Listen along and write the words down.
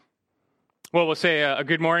Well, we'll say a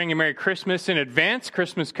good morning and Merry Christmas in advance.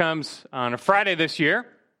 Christmas comes on a Friday this year.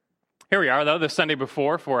 Here we are, though, the Sunday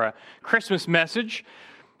before for a Christmas message.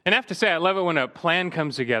 And I have to say, I love it when a plan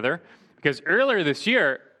comes together, because earlier this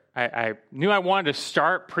year, I knew I wanted to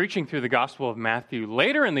start preaching through the Gospel of Matthew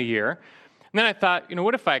later in the year. And then I thought,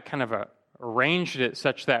 what if I kind of arranged it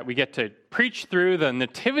such that we get to preach through the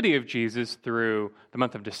Nativity of Jesus through the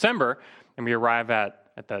month of December, and we arrive at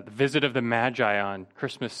the visit of the Magi on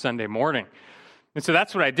Christmas Sunday morning. And so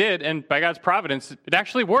that's what I did, and by God's providence, it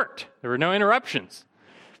actually worked. There were no interruptions.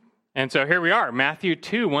 And so here we are. Matthew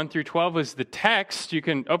 2, 1 through 12 is the text. You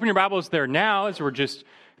can open your Bibles there now as we're just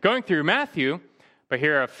going through Matthew, but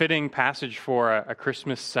here a fitting passage for a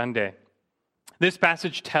Christmas Sunday. This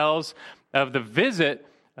passage tells of the visit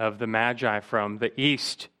of the Magi from the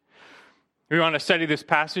east. We want to study this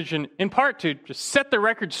passage in part to just set the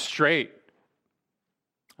record straight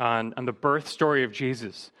on the birth story of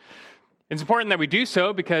Jesus. It's important that we do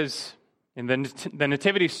so because in the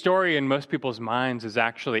nativity story in most people's minds is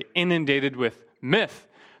actually inundated with myth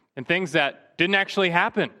and things that didn't actually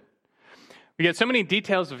happen. We get so many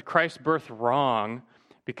details of Christ's birth wrong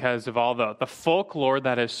because of all the folklore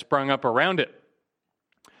that has sprung up around it.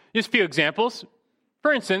 Just a few examples.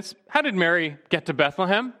 For instance, how did Mary get to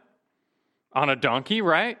Bethlehem? On a donkey,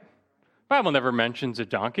 right? The Bible never mentions a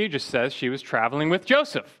donkey, just says she was traveling with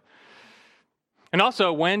Joseph. And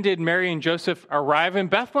also, when did Mary and Joseph arrive in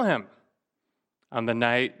Bethlehem? On the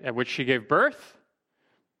night at which she gave birth?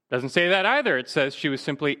 Doesn't say that either. It says she was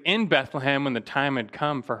simply in Bethlehem when the time had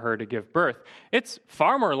come for her to give birth. It's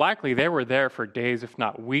far more likely they were there for days, if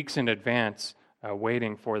not weeks in advance,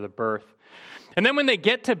 waiting for the birth. And then when they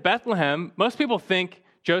get to Bethlehem, most people think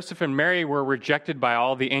Joseph and Mary were rejected by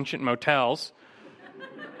all the ancient motels.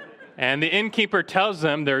 And the innkeeper tells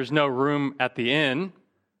them there's no room at the inn,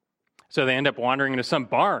 so they end up wandering into some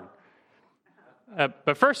barn.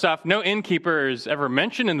 But first off, no innkeeper is ever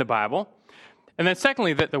mentioned in the Bible. And then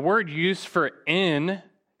secondly, that the word used for inn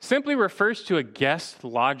simply refers to a guest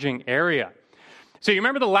lodging area. So you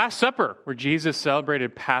remember the Last Supper, where Jesus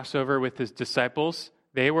celebrated Passover with his disciples?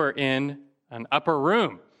 They were in an upper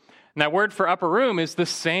room. And that word for upper room is the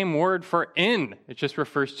same word for inn. It just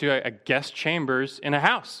refers to a guest chambers in a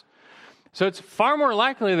house. So it's far more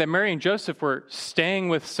likely that Mary and Joseph were staying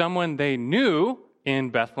with someone they knew in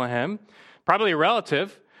Bethlehem, probably a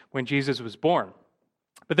relative, when Jesus was born.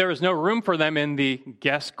 But there was no room for them in the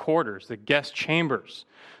guest quarters, the guest chambers.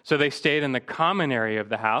 So they stayed in the common area of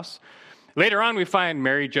the house. Later on, we find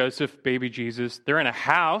Mary, Joseph, baby Jesus. They're in a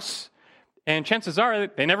house, and chances are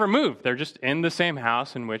they never moved. They're just in the same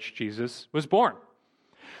house in which Jesus was born.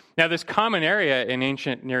 Now, this common area in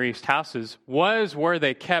ancient Near East houses was where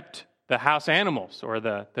they kept the house animals or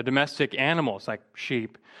the domestic animals like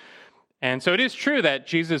sheep. And so it is true that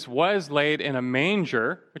Jesus was laid in a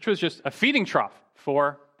manger, which was just a feeding trough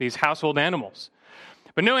for these household animals.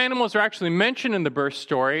 But no animals are actually mentioned in the birth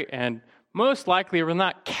story, and most likely were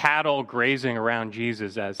not cattle grazing around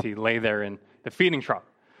Jesus as he lay there in the feeding trough.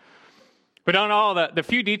 But on all, the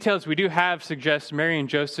few details we do have suggest Mary and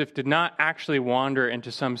Joseph did not actually wander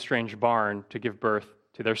into some strange barn to give birth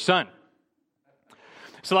to their son.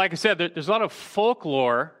 So like I said, there's a lot of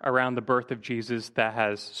folklore around the birth of Jesus that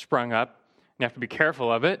has sprung up. You have to be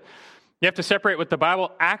careful of it. You have to separate what the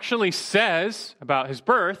Bible actually says about his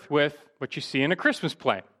birth with what you see in a Christmas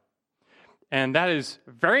play. And that is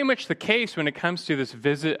very much the case when it comes to this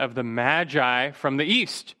visit of the Magi from the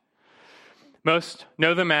east. Most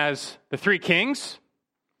know them as the three kings,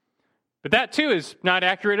 but that too is not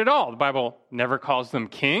accurate at all. The Bible never calls them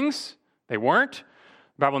kings. They weren't.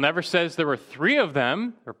 The Bible never says there were three of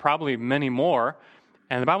them. There are probably many more.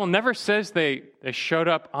 And the Bible never says they showed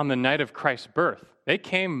up on the night of Christ's birth. They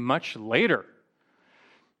came much later.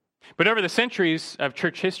 But over the centuries of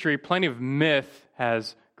church history, plenty of myth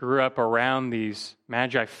has grew up around these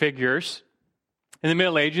Magi figures. In the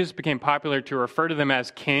Middle Ages, it became popular to refer to them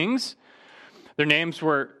as kings. Their names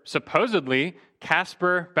were supposedly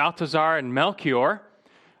Caspar, Balthazar, and Melchior.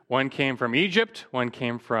 One came from Egypt, one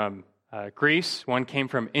came from Greece, one came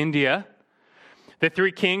from India. The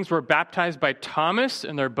three kings were baptized by Thomas,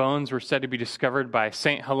 and their bones were said to be discovered by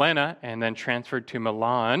St. Helena and then transferred to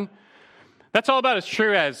Milan. That's all about as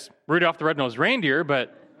true as Rudolph the Red-Nosed Reindeer,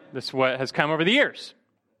 but this is what has come over the years.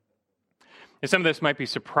 And some of this might be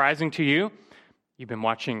surprising to you. You've been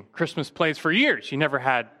watching Christmas plays for years. You never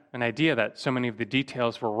had an idea that so many of the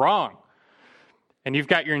details were wrong. And you've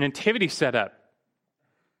got your nativity set up.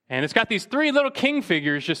 And it's got these three little king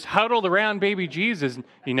figures just huddled around baby Jesus.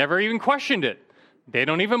 You never even questioned it. They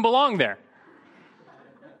don't even belong there.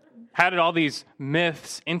 How did all these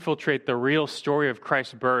myths infiltrate the real story of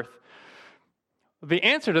Christ's birth? The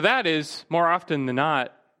answer to that is, more often than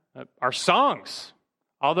not, our songs.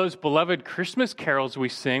 All those beloved Christmas carols we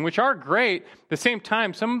sing, which are great, at the same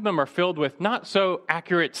time, some of them are filled with not so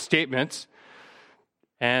accurate statements,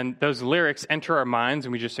 and those lyrics enter our minds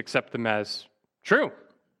and we just accept them as true.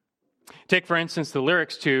 Take, for instance, the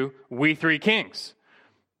lyrics to We Three Kings.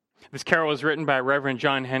 This carol was written by Reverend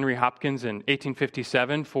John Henry Hopkins in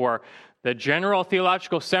 1857 for the General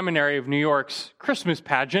Theological Seminary of New York's Christmas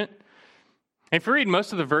pageant. And if you read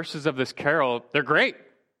most of the verses of this carol, they're great.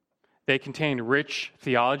 They contain rich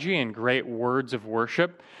theology and great words of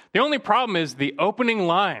worship. The only problem is the opening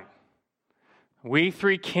line. We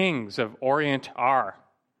three kings of Orient are.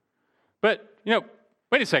 But,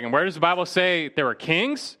 wait a second. Where does the Bible say there were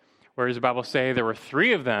kings? Where does the Bible say there were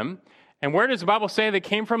three of them? And where does the Bible say they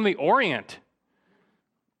came from the Orient?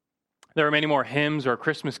 There are many more hymns or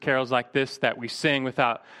Christmas carols like this that we sing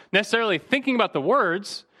without necessarily thinking about the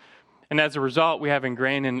words. And as a result, we have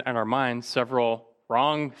ingrained in our minds several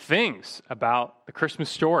wrong things about the Christmas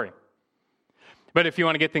story. But if you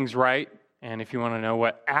want to get things right, and if you want to know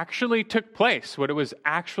what actually took place, what it was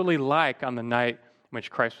actually like on the night in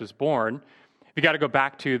which Christ was born, you got to go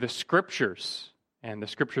back to the Scriptures and the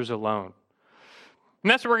Scriptures alone. And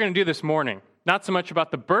that's what we're going to do this morning. Not so much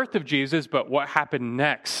about the birth of Jesus, but what happened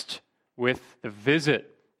next with the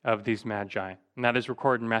visit of these magi. And that is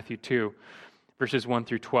recorded in Matthew 2, verses 1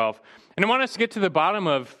 through 12. And I want us to get to the bottom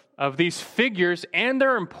of these figures and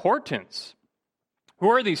their importance. Who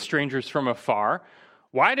are these strangers from afar?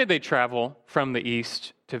 Why did they travel from the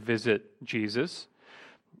east to visit Jesus?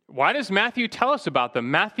 Why does Matthew tell us about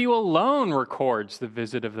them? Matthew alone records the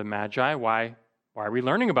visit of the Magi. Why are we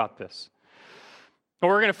learning about this? Well,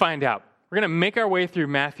 we're going to find out. We're going to make our way through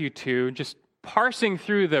Matthew 2, just parsing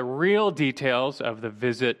through the real details of the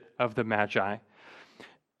visit of the Magi.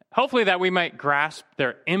 Hopefully that we might grasp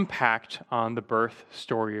their impact on the birth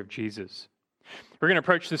story of Jesus. We're going to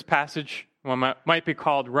approach this passage what might be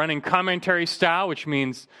called running commentary style, which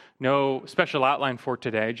means no special outline for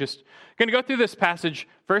today. Just going to go through this passage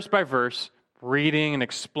verse by verse, reading and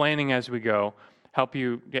explaining as we go, help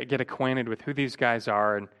you get acquainted with who these guys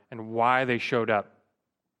are and why they showed up.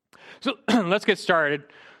 So let's get started.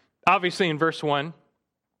 Obviously in verse 1,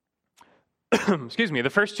 the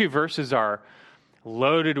first two verses are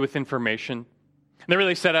loaded with information. They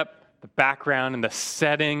really set up the background and the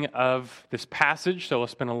setting of this passage, so we'll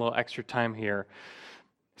spend a little extra time here.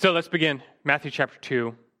 So let's begin Matthew chapter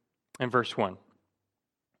 2 and verse 1.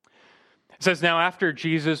 It says, "Now after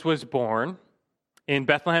Jesus was born in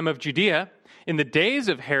Bethlehem of Judea, in the days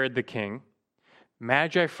of Herod the king,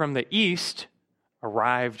 Magi from the east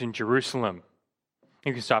arrived in Jerusalem."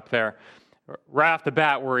 You can stop there. Right off the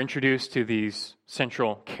bat, we're introduced to these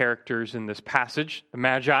central characters in this passage, the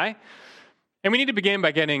Magi. And we need to begin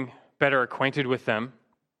by getting better acquainted with them.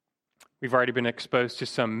 We've already been exposed to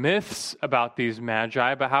some myths about these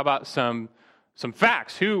Magi, but how about some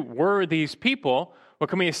facts? Who were these people? What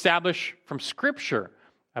can we establish from Scripture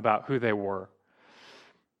about who they were?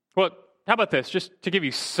 Well, how about this? Just to give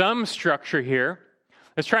you some structure here,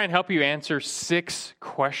 let's try and help you answer 6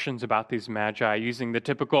 questions about these Magi using the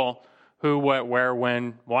typical who, what, where,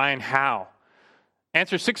 when, why, and how.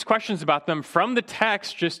 Answer 6 questions about them from the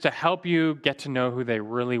text just to help you get to know who they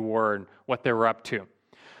really were and what they were up to.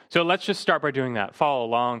 So let's just start by doing that. Follow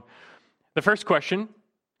along. The first question,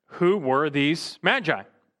 who were these Magi?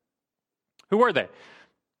 Who were they?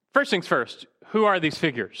 First things first, who are these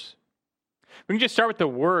figures? We can just start with the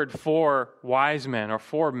word for wise men or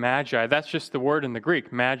for Magi. That's just the word in the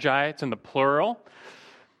Greek. Magi, it's in the plural.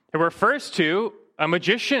 It refers to a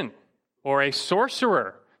magician or a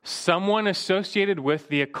sorcerer, someone associated with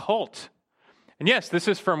the occult. And yes, this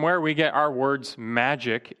is from where we get our words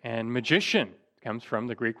magic and magician. It comes from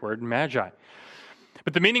the Greek word magi.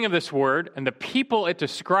 But the meaning of this word and the people it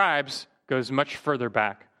describes goes much further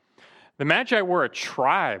back. The Magi were a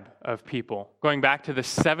tribe of people going back to the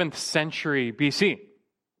 7th century BC.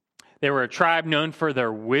 They were a tribe known for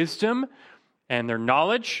their wisdom and their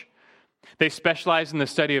knowledge. They specialized in the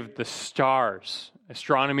study of the stars,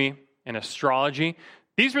 astronomy, and astrology.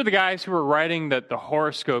 These were the guys who were writing the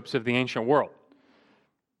horoscopes of the ancient world.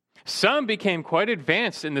 Some became quite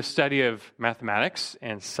advanced in the study of mathematics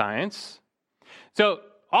and science. So,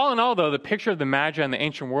 all in all, though, the picture of the Magi in the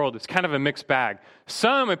ancient world is kind of a mixed bag.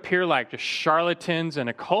 Some appear like just charlatans and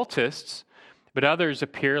occultists, but others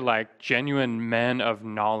appear like genuine men of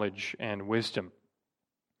knowledge and wisdom.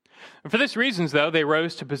 And for these reasons, though, they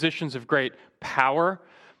rose to positions of great power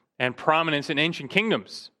and prominence in ancient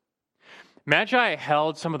kingdoms. Magi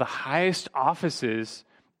held some of the highest offices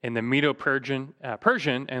in the Medo-Persian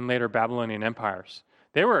and later Babylonian empires.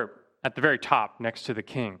 They were at the very top next to the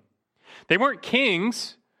king. They weren't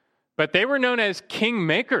kings, but they were known as king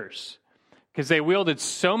makers because they wielded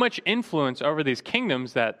so much influence over these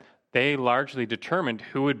kingdoms that they largely determined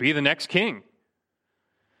who would be the next king.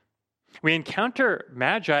 We encounter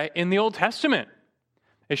magi in the Old Testament.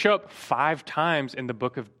 They show up 5 times in the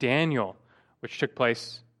book of Daniel, which took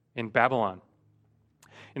place in Babylon.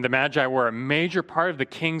 And the magi were a major part of the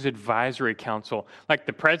king's advisory council. Like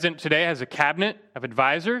the president today has a cabinet of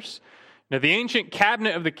advisors. Now, the ancient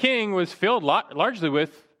cabinet of the king was filled largely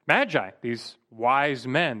with magi, these wise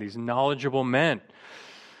men, these knowledgeable men.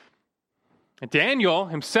 And Daniel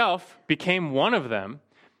himself became one of them.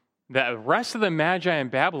 The rest of the magi in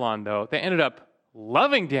Babylon, though, they ended up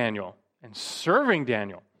loving Daniel and serving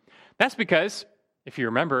Daniel. That's because, if you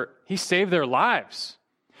remember, he saved their lives.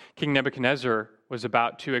 King Nebuchadnezzar was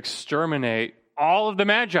about to exterminate all of the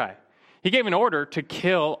magi. He gave an order to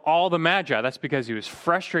kill all the magi. That's because he was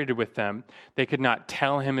frustrated with them. They could not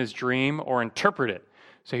tell him his dream or interpret it.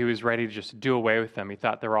 So he was ready to just do away with them. He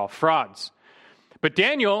thought they were all frauds. But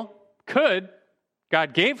Daniel could.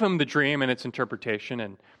 God gave him the dream and its interpretation,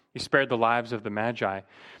 and he spared the lives of the magi.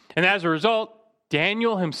 And as a result,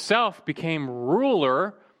 Daniel himself became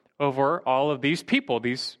ruler over all of these people,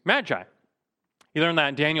 these magi. You learn that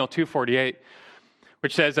in Daniel 2:48,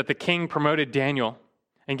 which says that the king promoted Daniel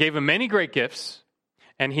and gave him many great gifts,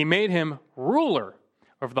 and he made him ruler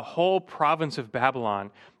over the whole province of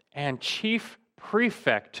Babylon and chief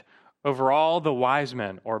prefect over all the wise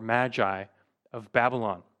men or magi of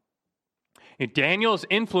Babylon. And Daniel's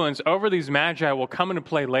influence over these magi will come into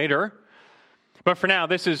play later, but for now,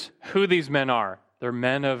 this is who these men are. They're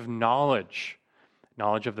men of knowledge,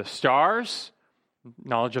 knowledge of the stars,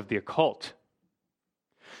 knowledge of the occult.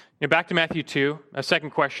 Now back to Matthew 2, a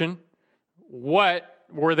second question. What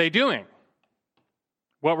were they doing?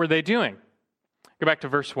 What were they doing? Go back to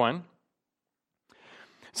verse 1.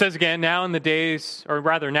 It says again, now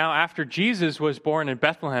after Jesus was born in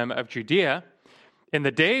Bethlehem of Judea, in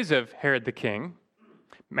the days of Herod the king,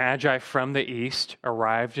 magi from the east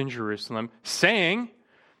arrived in Jerusalem, saying,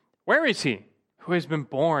 "Where is he who has been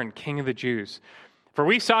born King of the Jews? For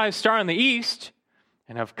we saw his star in the east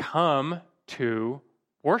and have come to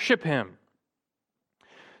worship him."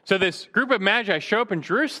 So this group of magi show up in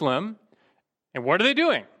Jerusalem, and what are they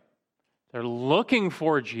doing? They're looking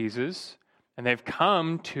for Jesus, and they've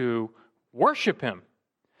come to worship him.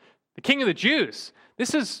 The King of the Jews.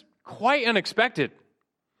 This is quite unexpected.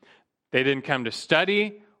 They didn't come to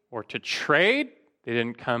study or to trade. They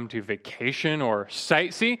didn't come to vacation or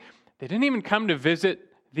sightsee. They didn't even come to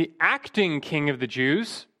visit the acting King of the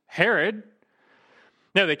Jews, Herod.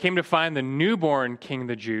 No, they came to find the newborn King of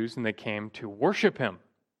the Jews, and they came to worship him.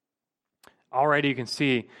 Already you can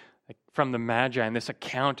see from the Magi in this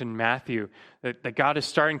account in Matthew that God is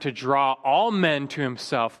starting to draw all men to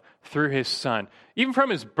himself through his Son. Even from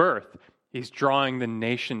his birth, he's drawing the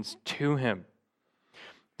nations to him.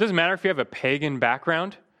 It doesn't matter if you have a pagan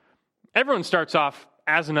background. Everyone starts off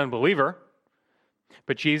as an unbeliever,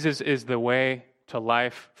 but Jesus is the way to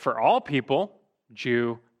life for all people,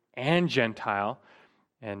 Jew and Gentile,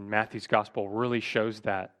 and Matthew's gospel really shows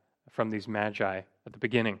that from these magi at the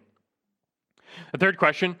beginning. The third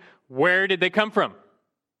question, where did they come from?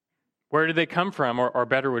 Where did they come from? Or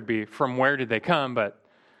better would be, from where did they come? But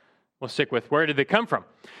we'll stick with where did they come from?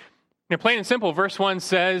 Now, plain and simple, verse 1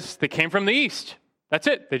 says they came from the east. That's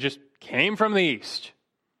it. They just came from the east.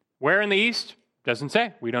 Where in the east? Doesn't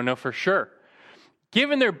say. We don't know for sure.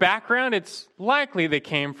 Given their background, it's likely they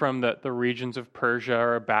came from the regions of Persia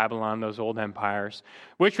or Babylon, those old empires,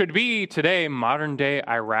 which would be today modern-day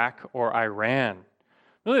Iraq or Iran.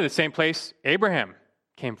 Really the same place Abraham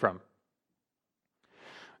came from.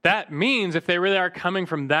 That means if they really are coming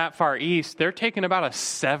from that far east, they're taking about a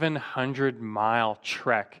 700-mile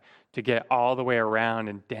trek to get all the way around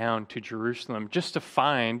and down to Jerusalem just to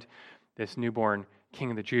find this newborn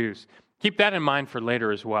King of the Jews. Keep that in mind for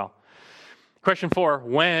later as well. Question 4,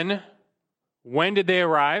 when did they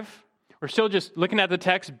arrive? We're still just looking at the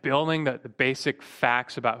text, building the basic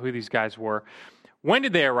facts about who these guys were. When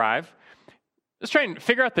did they arrive? Let's try and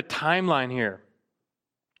figure out the timeline here.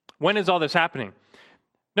 When is all this happening?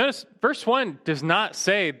 Notice verse 1 does not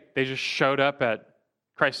say they just showed up at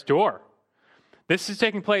Christ's door. This is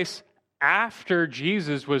taking place after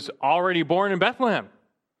Jesus was already born in Bethlehem.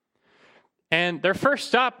 And their first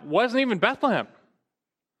stop wasn't even Bethlehem.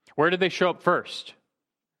 Where did they show up first?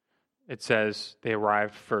 It says they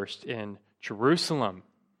arrived first in Jerusalem.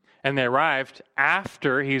 And they arrived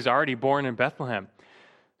after he's already born in Bethlehem.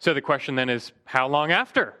 So the question then is, how long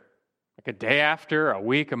after? Like a day after, a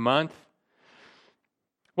week, a month?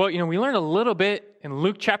 Well, we learn a little bit in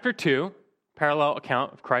Luke chapter 2, parallel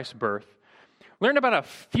account of Christ's birth, learn about a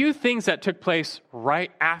few things that took place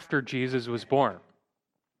right after Jesus was born.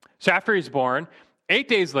 So after he's born, 8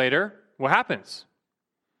 days later, what happens?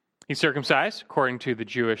 He's circumcised according to the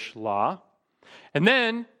Jewish law. And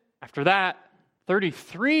then, after that,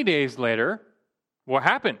 33 days later, what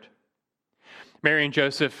happened? Mary and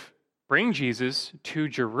Joseph bring Jesus to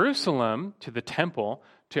Jerusalem, to the temple,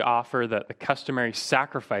 to offer the customary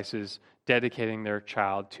sacrifices dedicating their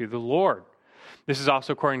child to the Lord. This is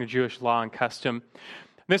also according to Jewish law and custom.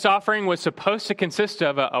 This offering was supposed to consist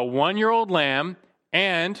of a one-year-old lamb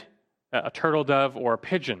and a turtle dove or a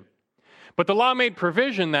pigeon. But the law made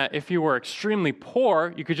provision that if you were extremely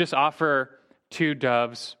poor, you could just offer 2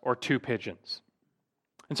 doves or 2 pigeons.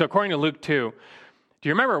 And so according to Luke 2, do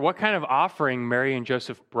you remember what kind of offering Mary and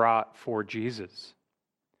Joseph brought for Jesus?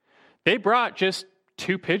 They brought just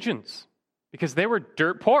 2 pigeons because they were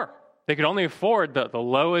dirt poor. They could only afford the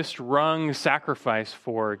lowest rung sacrifice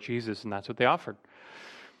for Jesus, and that's what they offered.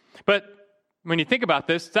 But when you think about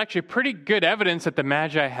this, it's actually pretty good evidence that the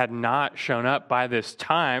Magi had not shown up by this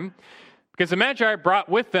time, because the Magi brought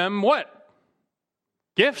with them what?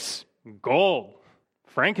 Gifts, gold,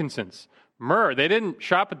 frankincense, myrrh. They didn't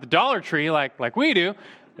shop at the Dollar Tree like we do.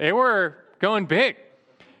 They were going big.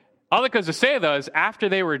 All that goes to say, though, is after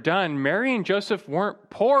they were done, Mary and Joseph weren't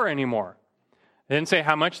poor anymore. They didn't say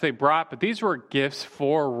how much they brought, but these were gifts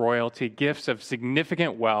for royalty, gifts of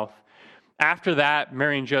significant wealth. After that,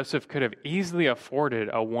 Mary and Joseph could have easily afforded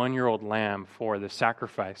a one-year-old lamb for the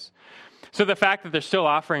sacrifice. So the fact that they're still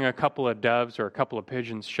offering a couple of doves or a couple of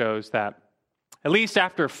pigeons shows that at least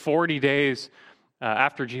after 40 days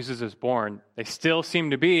after Jesus is born, they still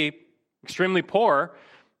seem to be extremely poor.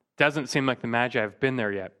 Doesn't seem like the Magi have been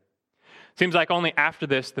there yet. Seems like only after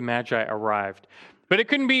this the Magi arrived. But it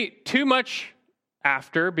couldn't be too much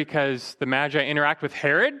after, because the Magi interact with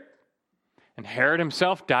Herod, and Herod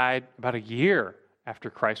himself died about a year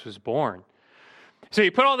after Christ was born. So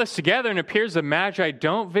you put all this together, and it appears the Magi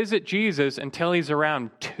don't visit Jesus until he's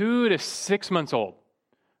around 2 to 6 months old.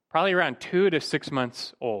 Probably around 2 to 6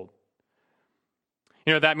 months old.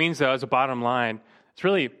 You know what that means, though, as a bottom line? It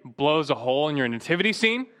really blows a hole in your nativity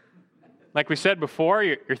scene. Like we said before,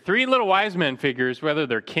 your 3 little wise men figures, whether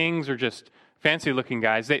they're kings or just fancy-looking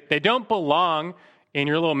guys, they don't belong in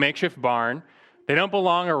your little makeshift barn. They don't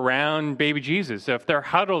belong around baby Jesus. So if they're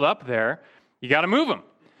huddled up there, you got to move them.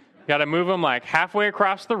 You got to move them like halfway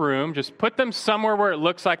across the room. Just put them somewhere where it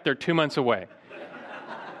looks like they're 2 months away.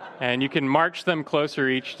 And you can march them closer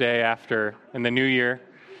each day after in the new year.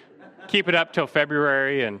 Keep it up till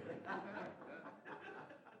February. And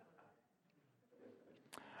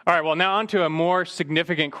all right, well, now on to a more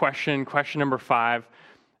significant question. Question number 5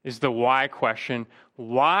 is the why question.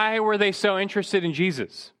 Why were they so interested in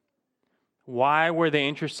Jesus? Why were they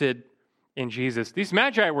interested in Jesus? These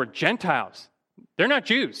Magi were Gentiles. They're not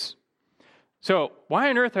Jews. So why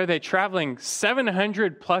on earth are they traveling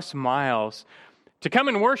 700 plus miles to come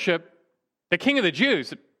and worship the King of the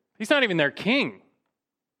Jews? He's not even their king.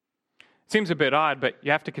 Seems a bit odd, but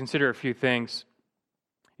you have to consider a few things.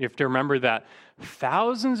 You have to remember that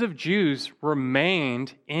thousands of Jews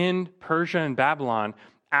remained in Persia and Babylon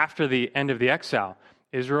after the end of the exile.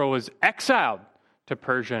 Israel was exiled to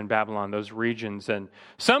Persia and Babylon, those regions. And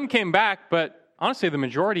some came back, but honestly, the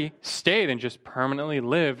majority stayed and just permanently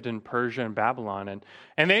lived in Persia and Babylon.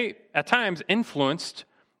 And they, at times, influenced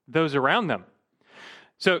those around them.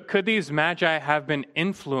 So could these Magi have been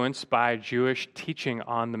influenced by Jewish teaching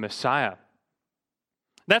on the Messiah?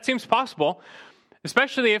 That seems possible,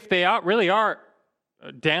 especially if they really are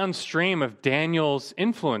downstream of Daniel's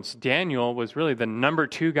influence. Daniel was really the number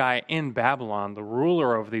 2 guy in Babylon, the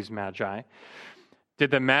ruler over these Magi. Did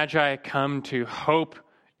the Magi come to hope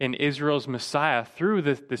in Israel's Messiah through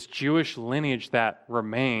this Jewish lineage that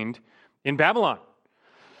remained in Babylon?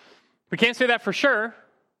 We can't say that for sure.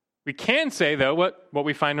 We can say, though, what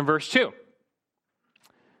we find in verse 2.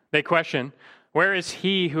 They question, "Where is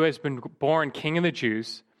he who has been born King of the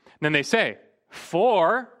Jews?" And then they say,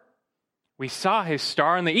 "For we saw his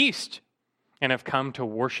star in the east and have come to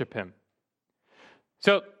worship him."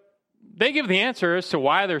 So they give the answer as to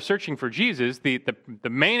why they're searching for Jesus. The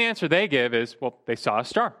main answer they give is, well, they saw a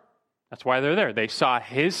star. That's why they're there. They saw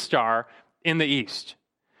his star in the east.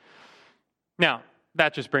 Now,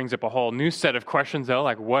 that just brings up a whole new set of questions, though,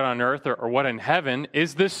 like what on earth or what in heaven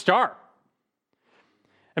is this star?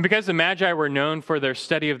 And because the Magi were known for their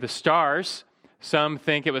study of the stars, some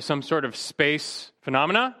think it was some sort of space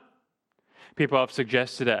phenomena. People have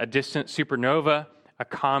suggested a distant supernova, a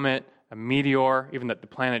comet, a meteor, even the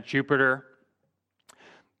planet Jupiter.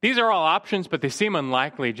 These are all options, but they seem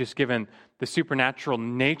unlikely just given the supernatural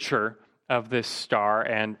nature of this star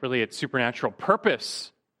and really its supernatural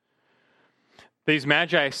purpose. These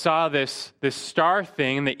magi saw this star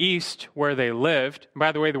thing in the east where they lived. And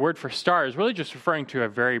by the way, the word for star is really just referring to a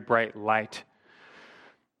very bright light.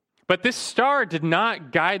 But this star did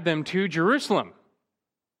not guide them to Jerusalem.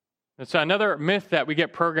 It's another myth that we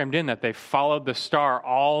get programmed in, that they followed the star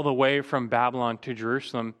all the way from Babylon to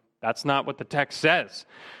Jerusalem. That's not what the text says.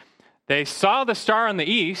 They saw the star in the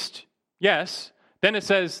east, yes. Then it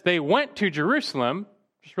says they went to Jerusalem,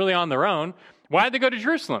 just really on their own. Why did they go to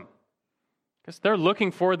Jerusalem? Because they're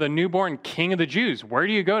looking for the newborn king of the Jews. Where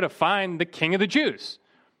do you go to find the king of the Jews?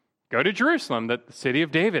 Go to Jerusalem, the city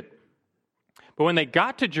of David. But when they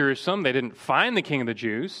got to Jerusalem, they didn't find the king of the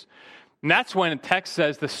Jews. And that's when the text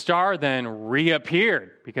says the star then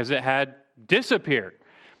reappeared, because it had disappeared.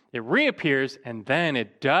 It reappears, and then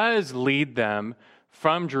it does lead them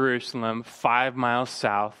from Jerusalem 5 miles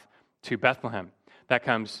south to Bethlehem. That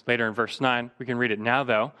comes later in verse 9. We can read it now,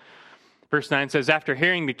 though. Verse 9 says, after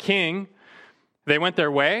hearing the king, they went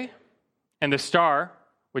their way, and the star,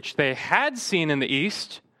 which they had seen in the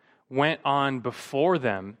east, went on before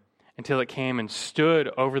them until it came and stood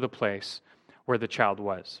over the place where the child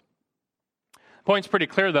was. The point's pretty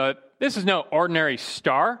clear, though. This is no ordinary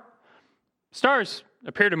star. Stars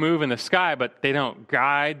appear to move in the sky, but they don't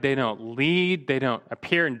guide, they don't lead, they don't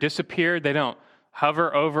appear and disappear, they don't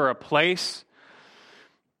hover over a place.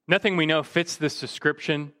 Nothing we know fits this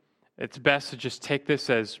description. It's best to just take this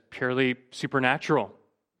as purely supernatural.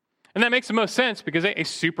 And that makes the most sense because a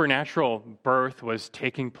supernatural birth was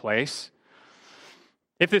taking place.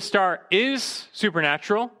 If this star is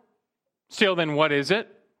supernatural, still then what is it?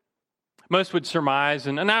 Most would surmise,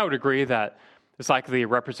 and I would agree, that it's likely a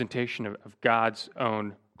representation of God's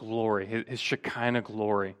own glory, his Shekinah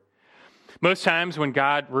glory. Most times when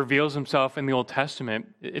God reveals himself in the Old Testament,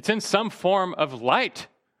 it's in some form of light.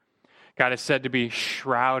 God is said to be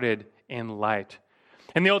shrouded in light.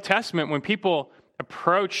 In the Old Testament, when people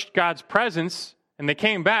approached God's presence and they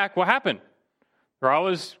came back, what happened? They're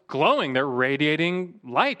always glowing. They're radiating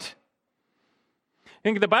light. I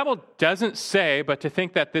think the Bible doesn't say, but to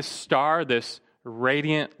think that this star, this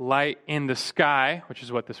radiant light in the sky, which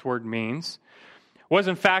is what this word means, was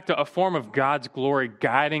in fact a form of God's glory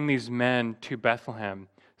guiding these men to Bethlehem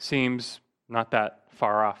seems not that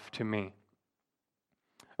far off to me.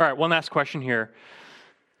 All right, one last question here.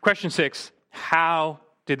 Question 6, how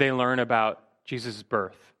did they learn about Jesus'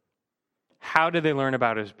 birth? How did they learn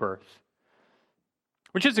about his birth?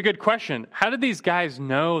 Which is a good question. How did these guys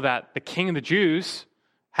know that the King of the Jews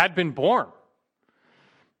had been born?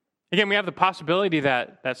 Again, we have the possibility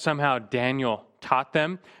that somehow Daniel taught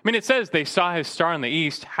them. I mean, it says they saw his star in the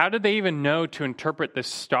east. How did they even know to interpret this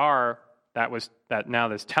star that now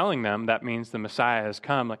that's telling them that means the Messiah has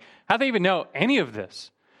come? Like, how do they even know any of this?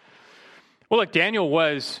 Well, look, Daniel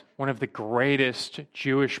was one of the greatest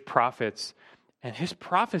Jewish prophets, and his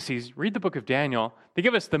prophecies, read the book of Daniel, they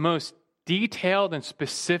give us the most detailed and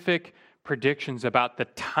specific predictions about the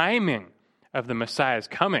timing of the Messiah's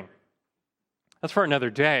coming. That's for another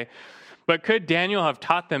day. But could Daniel have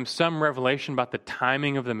taught them some revelation about the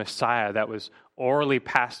timing of the Messiah that was orally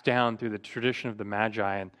passed down through the tradition of the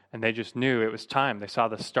Magi, and they just knew it was time? They saw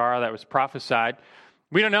the star that was prophesied.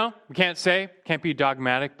 We don't know. We can't say. Can't be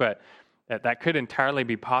dogmatic, but that could entirely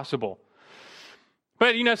be possible.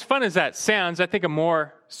 But, as fun as that sounds, I think a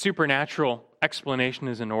more supernatural explanation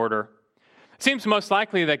is in order. It seems most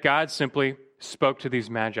likely that God simply spoke to these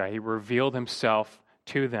Magi. He revealed himself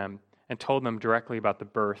to them and told them directly about the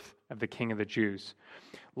birth of the King of the Jews.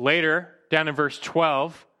 Later, down in verse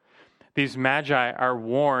 12, these Magi are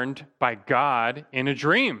warned by God in a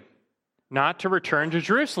dream not to return to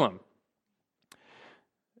Jerusalem.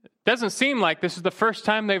 It doesn't seem like this is the first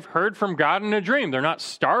time they've heard from God in a dream. They're not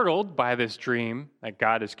startled by this dream that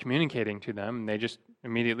God is communicating to them, and they just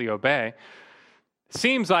immediately obey. It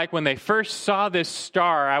seems like when they first saw this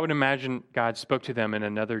star, I would imagine God spoke to them in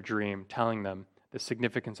another dream, telling them the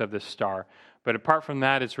significance of this star. But apart from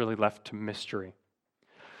that, it's really left to mystery.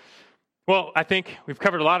 Well, I think we've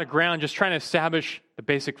covered a lot of ground just trying to establish the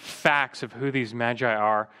basic facts of who these Magi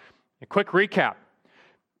are. A quick recap.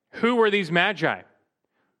 Who were these Magi?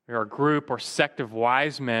 They're a group or sect of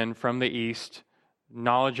wise men from the east,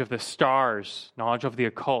 knowledge of the stars, knowledge of the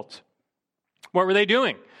occult. What were they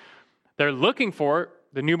doing? They're looking for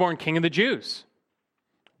the newborn King of the Jews.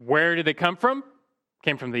 Where did they come from?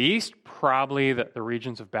 Came from the east, probably the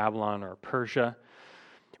regions of Babylon or Persia.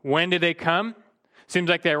 When did they come? Seems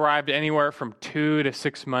like they arrived anywhere from 2 to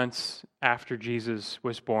 6 months after Jesus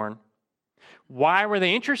was born. Why were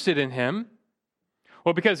they interested in him?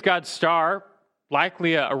 Well, because God's star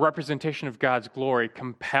likely a representation of God's glory,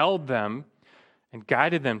 compelled them and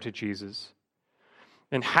guided them to Jesus.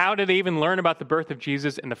 And how did they even learn about the birth of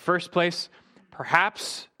Jesus in the first place?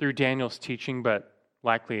 Perhaps through Daniel's teaching, but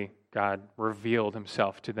likely God revealed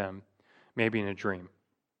himself to them, maybe in a dream.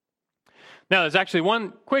 Now, there's actually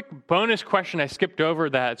one quick bonus question I skipped over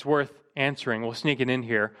that's worth answering. We'll sneak it in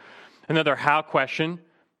here. Another how question.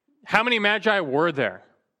 How many magi were there?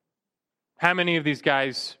 How many of these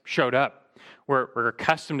guys showed up? We're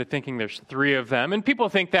accustomed to thinking there's 3 of them, and people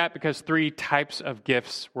think that because 3 types of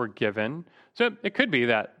gifts were given. So it could be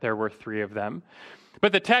that there were 3 of them.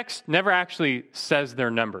 But the text never actually says their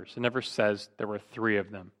numbers. It never says there were 3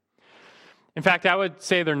 of them. In fact, I would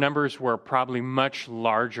say their numbers were probably much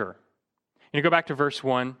larger. You go back to verse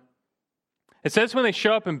 1. It says when they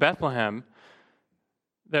show up in Bethlehem,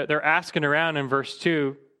 they're asking around in verse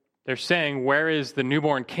 2, they're saying, where is the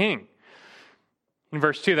newborn king? In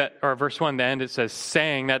verse 2, verse 1, the end, it says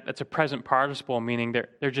saying, that's a present participle, meaning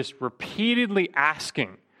they're just repeatedly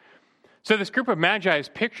asking. So this group of magi is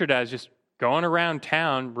pictured as just going around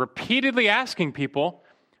town, repeatedly asking people,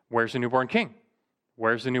 where's the newborn king?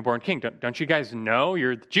 Where's the newborn king? Don't you guys know?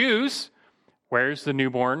 You're the Jews. Where's the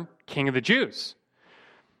newborn king of the Jews?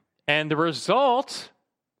 And the result,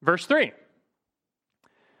 verse 3,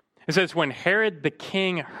 it says, when Herod the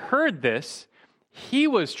king heard this, he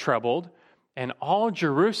was troubled, and all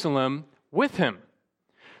Jerusalem with him.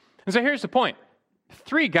 And so here's the point.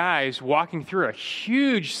 3 guys walking through a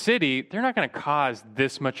huge city, they're not going to cause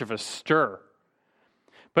this much of a stir.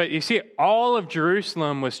 But you see, all of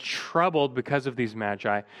Jerusalem was troubled because of these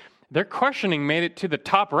magi. Their questioning made it to the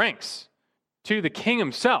top ranks, to the king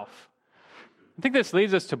himself. I think this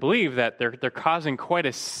leads us to believe that they're causing quite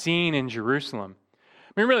a scene in Jerusalem.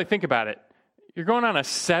 I mean, really think about it. You're going on a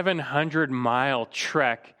 700-mile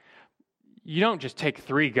trek. You don't just take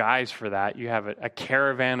 3 guys for that. You have a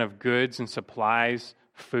caravan of goods and supplies,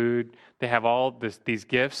 food. They have all these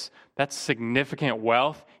gifts. That's significant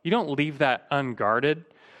wealth. You don't leave that unguarded.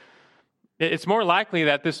 It's more likely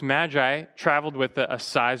that this magi traveled with a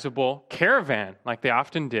sizable caravan, like they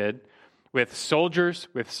often did, with soldiers,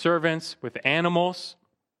 with servants, with animals.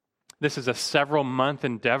 This is a several-month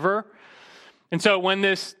endeavor. And so when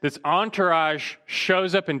this entourage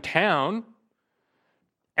shows up in town,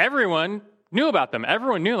 everyone knew about them.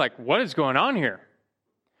 Everyone knew, what is going on here?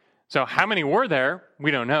 So how many were there? We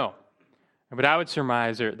don't know. But I would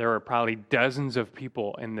surmise there were probably dozens of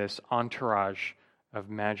people in this entourage of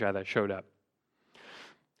magi that showed up.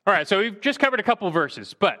 All right, so we've just covered a couple of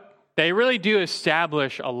verses, but they really do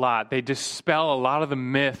establish a lot. They dispel a lot of the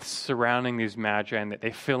myths surrounding these magi, and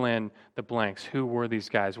they fill in the blanks. Who were these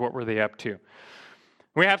guys? What were they up to?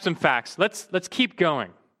 We have some facts. Let's keep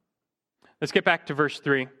going. Let's get back to verse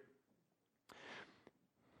 3.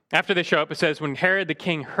 After they show up, it says, when Herod the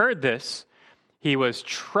king heard this, he was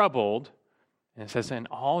troubled, and it says, and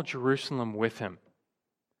all Jerusalem with him.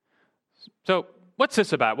 So what's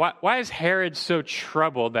this about? Why is Herod so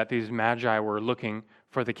troubled that these magi were looking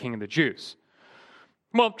for the king of the Jews?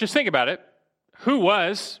 Well, just think about it. Who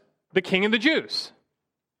was the king of the Jews?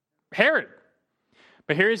 Herod.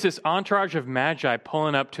 But here's this entourage of magi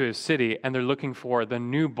pulling up to his city, and they're looking for the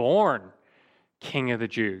newborn king of the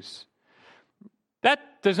Jews.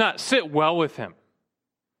 That does not sit well with him.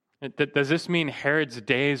 Does this mean Herod's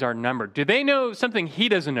days are numbered? Do they know something he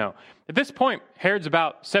doesn't know? At this point, Herod's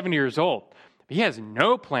about 70 years old. He has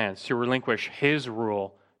no plans to relinquish his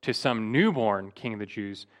rule to some newborn king of the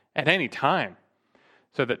Jews at any time.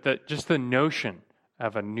 So that just the notion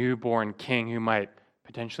of a newborn king who might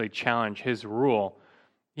potentially challenge his rule,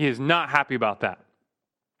 he is not happy about that.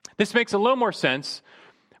 This makes a little more sense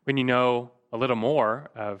when you know a little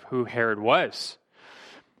more of who Herod was.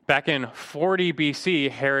 Back in 40 BC,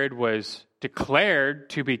 Herod was declared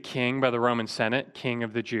to be king by the Roman Senate, king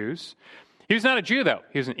of the Jews. He was not a Jew, though.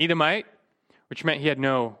 He was an Edomite, which meant he had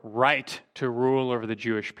no right to rule over the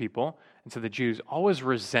Jewish people. And so the Jews always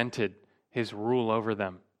resented his rule over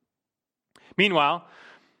them. Meanwhile,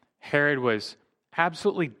 Herod was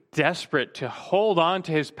absolutely desperate to hold on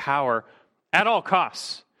to his power at all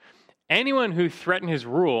costs. Anyone who threatened his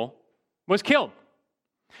rule was killed.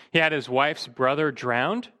 He had his wife's brother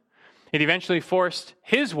drowned. It eventually forced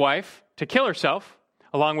his wife to kill herself,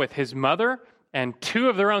 along with his mother and 2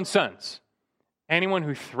 of their own sons. Anyone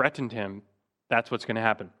who threatened him, that's what's going to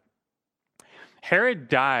happen. Herod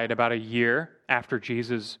died about a year after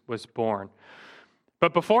Jesus was born.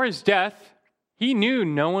 But before his death, he knew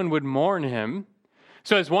no one would mourn him.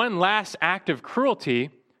 So as one last act of cruelty,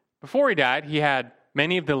 before he died, he had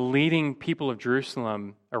many of the leading people of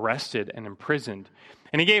Jerusalem arrested and imprisoned.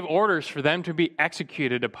 And he gave orders for them to be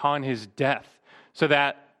executed upon his death so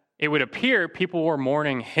that it would appear people were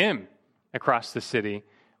mourning him across the city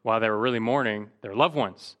while they were really mourning their loved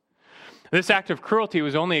ones. This act of cruelty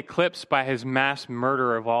was only eclipsed by his mass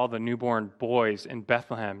murder of all the newborn boys in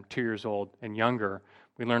Bethlehem, 2 years old and younger.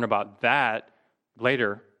 We learn about that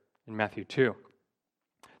later in Matthew 2.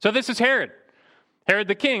 So this is Herod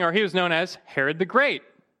the king, or he was known as Herod the Great,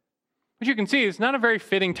 which you can see is not a very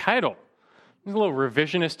fitting title. There's a little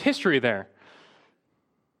revisionist history there.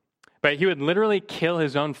 But he would literally kill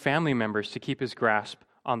his own family members to keep his grasp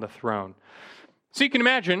on the throne. So you can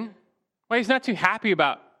imagine why he's not too happy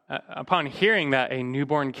upon hearing that a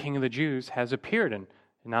newborn king of the Jews has appeared, and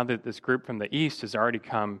now that this group from the east has already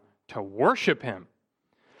come to worship him.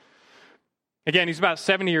 Again, he's about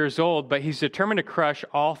 70 years old, but he's determined to crush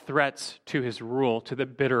all threats to his rule to the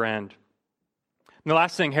bitter end. And the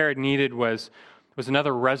last thing Herod needed was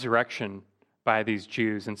another resurrection by these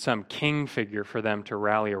Jews and some king figure for them to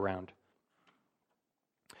rally around.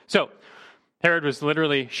 So, Herod was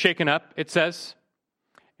literally shaken up, it says,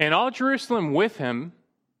 and all Jerusalem with him,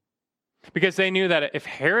 because they knew that if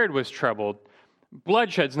Herod was troubled,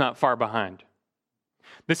 bloodshed's not far behind.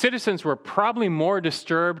 The citizens were probably more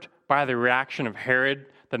disturbed by the reaction of Herod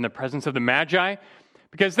than the presence of the Magi,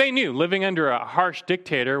 because they knew living under a harsh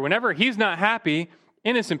dictator, whenever he's not happy,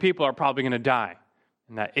 innocent people are probably going to die.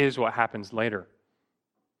 And that is what happens later.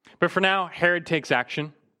 But for now, Herod takes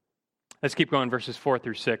action. Let's keep going, verses 4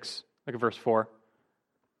 through 6. Look at verse 4.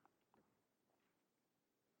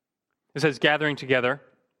 It says, gathering together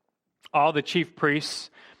all the chief priests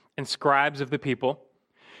and scribes of the people,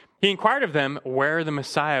 he inquired of them where the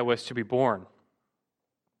Messiah was to be born.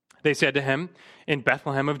 They said to him, in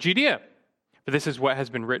Bethlehem of Judea, for this is what has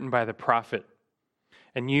been written by the prophet.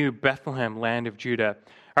 And you, Bethlehem, land of Judah,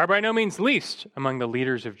 are by no means least among the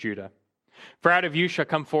leaders of Judah. For out of you shall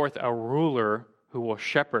come forth a ruler who will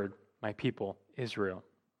shepherd my people, Israel.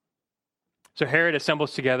 So Herod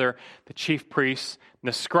assembles together the chief priests and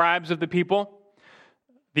the scribes of the people.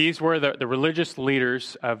 These were the religious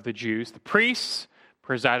leaders of the Jews. The priests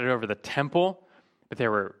presided over the temple, but they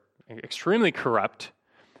were extremely corrupt.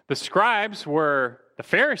 The scribes were the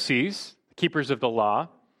Pharisees, the keepers of the law,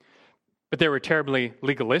 but they were terribly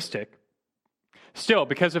legalistic. Still,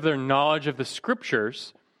 because of their knowledge of the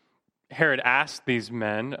scriptures, Herod asked these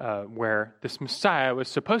men where this Messiah was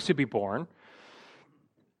supposed to be born.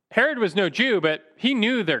 Herod was no Jew, but he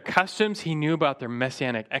knew their customs. He knew about their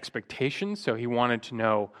messianic expectations, so he wanted to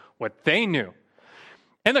know what they knew.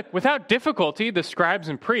 And look, without difficulty, the scribes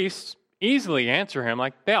and priests easily answer him,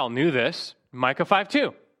 like they all knew this. Micah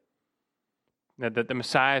 5:2. That the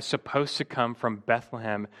Messiah is supposed to come from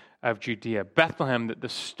Bethlehem of Judea. Bethlehem, the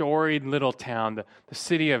storied little town, the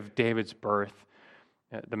city of David's birth.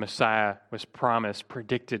 The Messiah was promised,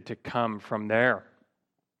 predicted to come from there.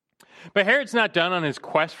 But Herod's not done on his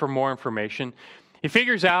quest for more information. He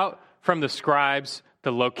figures out from the scribes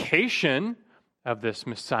the location of this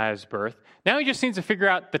Messiah's birth. Now he just needs to figure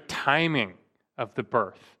out the timing of the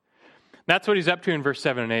birth. That's what he's up to in verse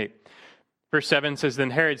 7 and 8. Verse 7 says, then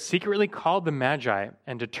Herod secretly called the Magi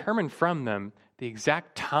and determined from them the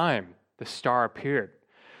exact time the star appeared.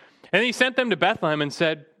 And he sent them to Bethlehem and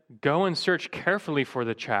said, go and search carefully for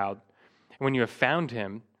the child. And when you have found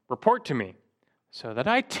him, report to me, so that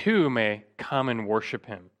I too may come and worship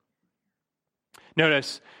him.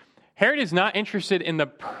 Notice, Herod is not interested in the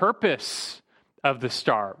purpose of the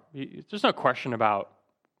star. There's no question about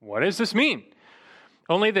what does this mean?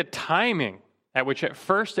 Only the timing at which it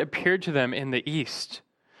first appeared to them in the east.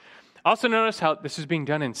 Also notice how this is being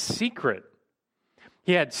done in secret.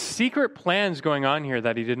 He had secret plans going on here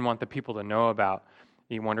that he didn't want the people to know about.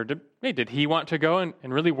 He wondered, hey, did he want to go and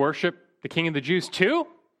really worship the King of the Jews too?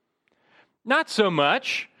 Not so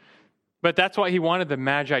much, but that's what he wanted the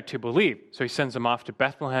Magi to believe. So he sends them off to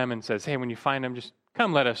Bethlehem and says, hey, when you find him, just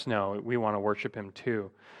come let us know. We want to worship him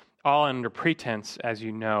too. All under pretense, as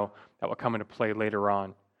you know, that will come into play later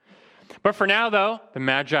on. But for now, though, the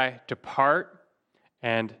Magi depart,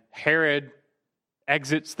 and Herod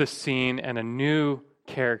exits the scene, and a new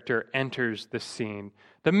character enters the scene.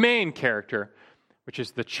 The main character, which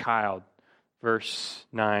is the child. Verse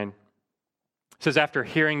 9 says, after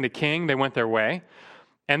hearing the king, they went their way,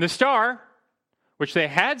 and the star, which they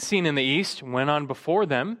had seen in the east, went on before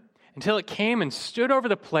them until it came and stood over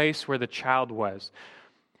the place where the child was.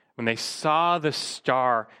 When they saw the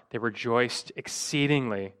star, they rejoiced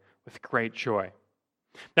exceedingly with great joy.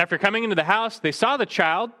 After coming into the house, they saw the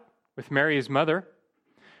child with Mary his mother,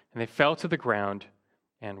 and they fell to the ground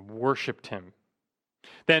and worshipped him.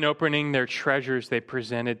 Then opening their treasures, they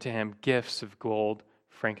presented to him gifts of gold,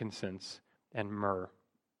 frankincense, and myrrh.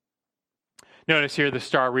 Notice here the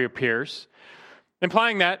star reappears.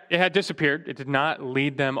 implying that it had disappeared. It did not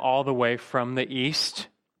lead them all the way from the east.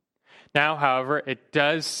 Now, however, it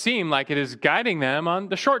does seem like it is guiding them on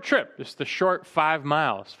the short trip, just the short 5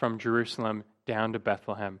 miles from Jerusalem down to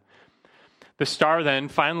Bethlehem. The star then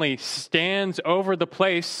finally stands over the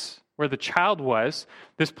place where the child was.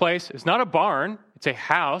 This place is not a barn, it's a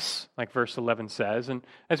house, like verse 11 says. And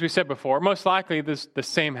as we said before, most likely this the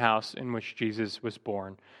same house in which Jesus was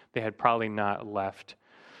born. They had probably not left.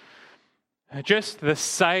 Just the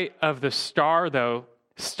sight of the star, though,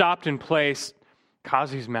 stopped in place,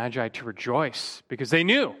 caused these magi to rejoice because they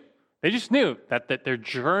just knew that their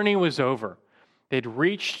journey was over. They'd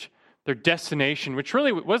reached their destination, which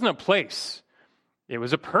really wasn't a place. It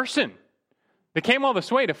was a person. They came all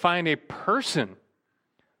this way to find a person,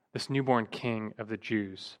 this newborn king of the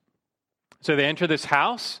Jews. So they enter this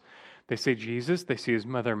house, they see Jesus, they see his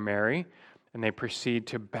mother Mary, and they proceed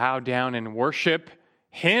to bow down and worship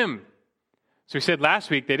him. So we said last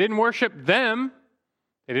week, they didn't worship them,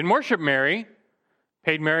 they didn't worship Mary,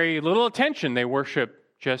 paid Mary little attention. They worship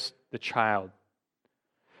just the child.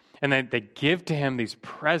 And then they give to him these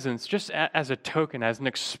presents just as a token, as an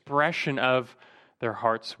expression of their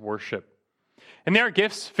heart's worship. And they are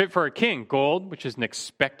gifts fit for a king. Gold, which is an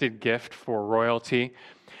expected gift for royalty.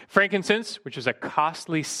 Frankincense, which is a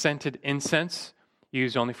costly scented incense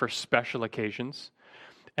used only for special occasions.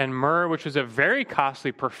 And myrrh, which was a very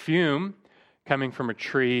costly perfume coming from a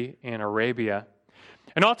tree in Arabia.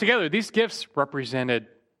 And altogether, these gifts represented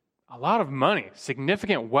a lot of money,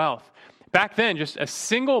 significant wealth. Back then, just a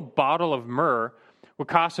single bottle of myrrh would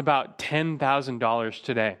cost about $10,000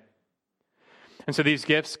 today. And so these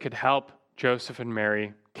gifts could help Joseph and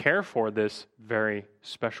Mary care for this very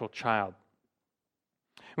special child.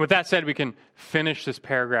 And with that said, we can finish this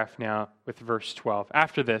paragraph now with verse 12.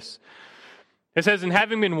 After this, it says, "And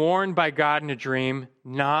having been warned by God in a dream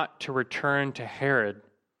not to return to Herod,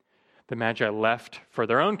 the Magi left for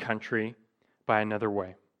their own country by another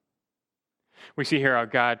way." We see here how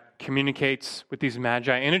God communicates with these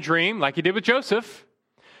Magi in a dream, like he did with Joseph.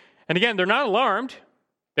 And again, they're not alarmed.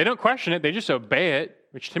 They don't question it. They just obey it,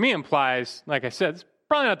 which to me implies, like I said, it's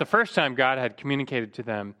probably not the first time God had communicated to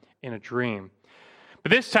them in a dream.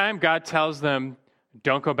 But this time, God tells them,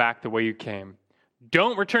 don't go back the way you came.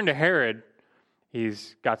 Don't return to Herod.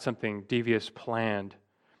 He's got something devious planned.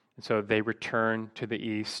 And so they return to the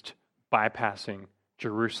east, bypassing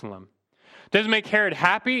Jerusalem. It doesn't make Herod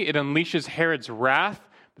happy. It unleashes Herod's wrath.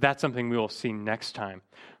 But that's something we will see next time.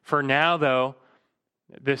 For now, though,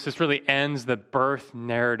 this really ends the birth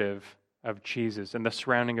narrative of Jesus and the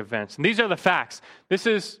surrounding events. And these are the facts. This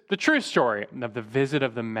is the true story of the visit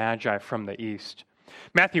of the Magi from the east.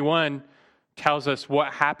 Matthew 1 tells us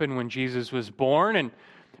what happened when Jesus was born, and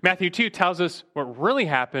Matthew 2 tells us what really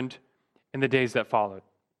happened in the days that followed.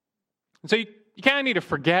 And so you kind of need to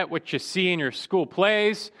forget what you see in your school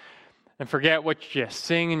plays and forget what you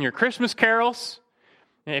sing in your Christmas carols.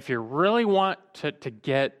 And if you really want to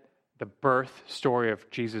get the birth story of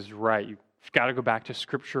Jesus right, you've got to go back to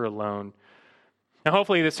Scripture alone. And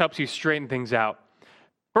hopefully this helps you straighten things out.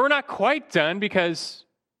 But we're not quite done, because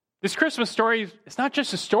this Christmas story is not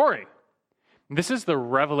just a story. This is the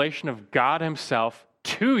revelation of God himself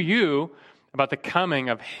to you about the coming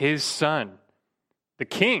of his Son, the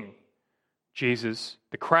King, Jesus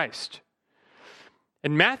the Christ.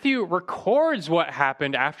 And Matthew records what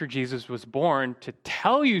happened after Jesus was born to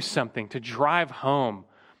tell you something, to drive home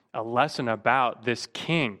a lesson about this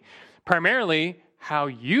King. Primarily, how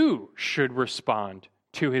you should respond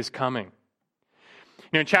to his coming.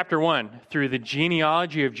 In chapter 1, through the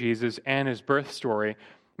genealogy of Jesus and his birth story,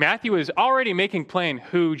 Matthew is already making plain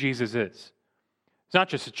who Jesus is. He's not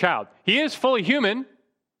just a child. He is fully human.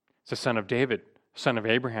 He's a son of David, son of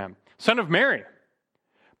Abraham, son of Mary.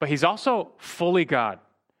 But he's also fully God,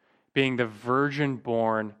 being the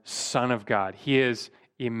virgin-born Son of God. He is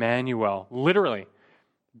Emmanuel, literally,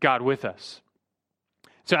 God with us.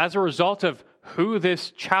 So as a result of who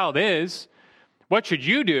this child is, what should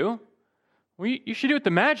you do? Well, you should do what the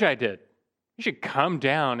Magi did. You should come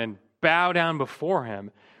down and bow down before him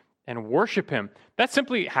and worship him. That's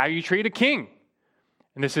simply how you treat a king.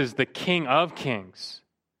 And this is the King of Kings.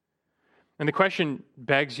 And the question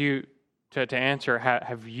begs you to answer,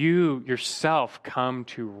 have you yourself come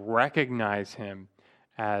to recognize him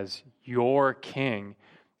as your king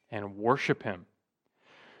and worship him?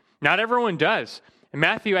 Not everyone does. And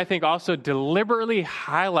Matthew, I think, also deliberately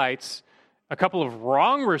highlights a couple of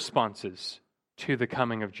wrong responses to the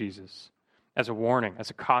coming of Jesus as a warning, as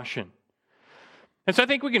a caution. And so I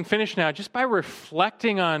think we can finish now just by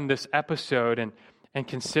reflecting on this episode and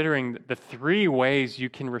considering the three ways you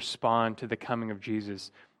can respond to the coming of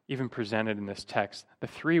Jesus, even presented in this text. The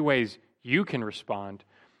three ways you can respond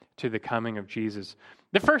to the coming of Jesus.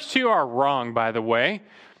 The first two are wrong, by the way.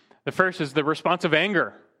 The first is the response of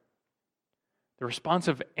anger. The response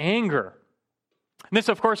of anger. And this,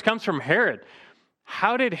 of course, comes from Herod.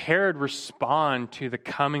 How did Herod respond to the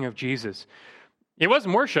coming of Jesus? It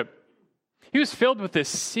wasn't worship. He was filled with this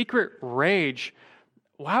secret rage.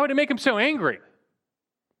 Why would it make him so angry?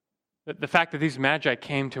 The fact that these magi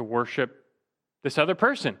came to worship this other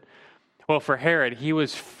person. Well, for Herod, he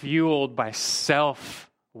was fueled by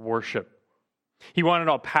self-worship. He wanted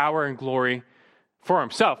all power and glory for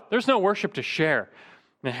himself. There's no worship to share.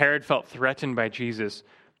 And Herod felt threatened by Jesus.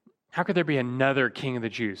 How could there be another king of the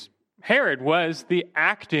Jews? Herod was the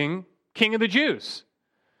acting king of the Jews.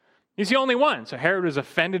 He's the only one. So Herod was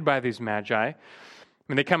offended by these magi.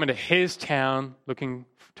 When they come into his town looking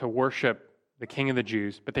to worship the king of the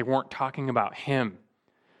Jews, but they weren't talking about him.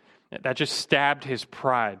 That just stabbed his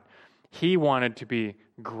pride. He wanted to be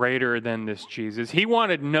greater than this Jesus. He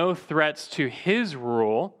wanted no threats to his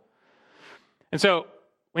rule. And so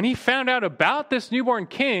when he found out about this newborn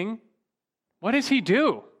king, what does he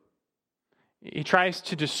do? He tries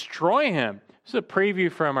to destroy him. This is a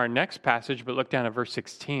preview from our next passage, but look down at verse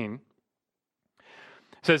 16.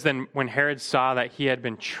 It says, then when Herod saw that he had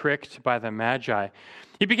been tricked by the Magi,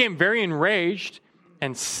 he became very enraged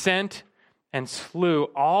and sent and slew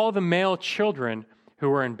all the male children who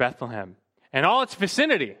were in Bethlehem and all its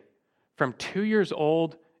vicinity from 2 years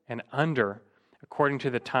old and under, according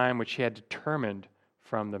to the time which he had determined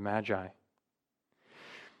from the Magi.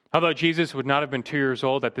 Although Jesus would not have been 2 years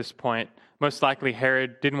old at this point, most likely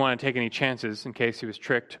Herod didn't want to take any chances in case he was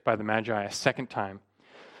tricked by the Magi a second time.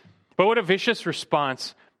 But what a vicious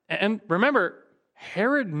response. And remember,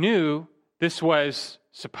 Herod knew this was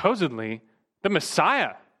supposedly the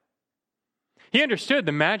Messiah. He understood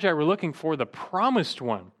the Magi were looking for the promised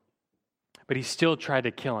one, but he still tried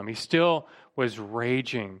to kill him. He still was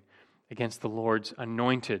raging against the Lord's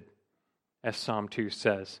anointed, as Psalm 2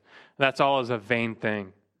 says. That's all as a vain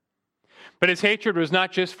thing. But his hatred was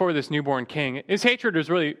not just for this newborn king. His hatred was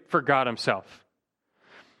really for God himself.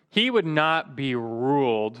 He would not be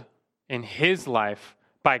ruled in his life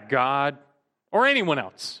by God or anyone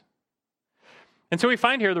else. And so we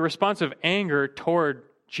find here the response of anger toward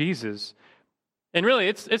Jesus. And really,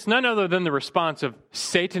 it's none other than the response of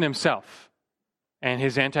Satan himself and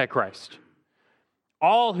his Antichrist.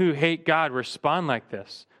 All who hate God respond like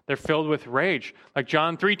this. They're filled with rage. Like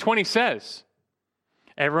John 3:20 says,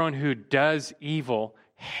 everyone who does evil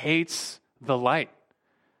hates the light.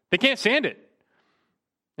 They can't stand it.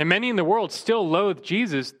 And many in the world still loathe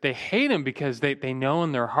Jesus. They hate him because they know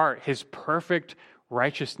in their heart his perfect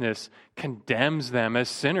righteousness condemns them as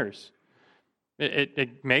sinners.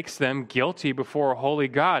 It makes them guilty before a holy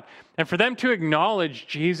God. And for them to acknowledge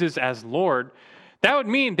Jesus as Lord, that would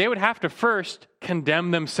mean they would have to first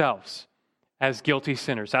condemn themselves as guilty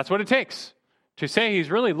sinners. That's what it takes. To say he's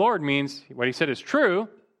really Lord means what he said is true.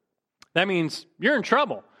 That means you're in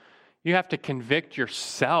trouble. You have to convict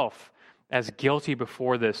yourself as guilty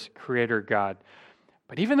before this Creator God.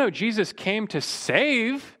 But even though Jesus came to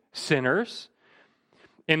save sinners,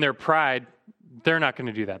 in their pride, they're not going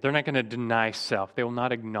to do that. They're not going to deny self. They will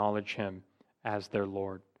not acknowledge him as their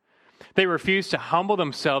Lord. They refuse to humble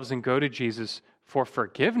themselves and go to Jesus for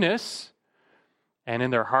forgiveness. And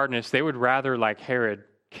in their hardness, they would rather, like Herod,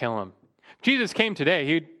 kill him. If Jesus came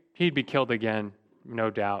today, he'd be killed again, no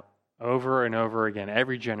doubt. Over and over again.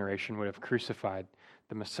 Every generation would have crucified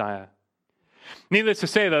the Messiah. Needless to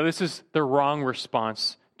say, though, this is the wrong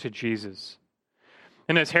response to Jesus.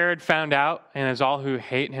 And as Herod found out, and as all who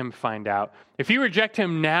hate him find out, if you reject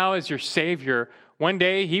him now as your Savior, one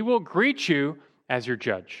day he will greet you as your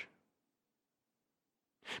judge.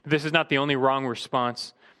 But this is not the only wrong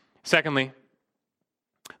response. Secondly,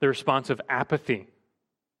 the response of apathy.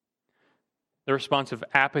 The response of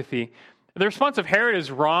apathy. The response of Herod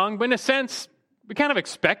is wrong, but in a sense, we kind of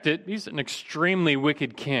expect it. He's an extremely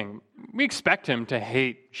wicked king. We expect him to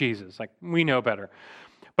hate Jesus. Like, we know better.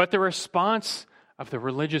 But the response of the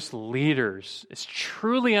religious leaders is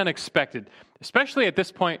truly unexpected, especially at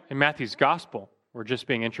this point in Matthew's gospel. We're just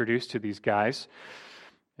being introduced to these guys,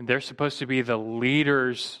 and they're supposed to be the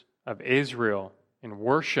leaders of Israel in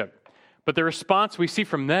worship. But the response we see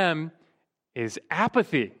from them is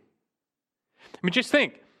apathy. I mean, just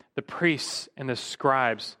think, the priests and the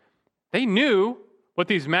scribes, they knew what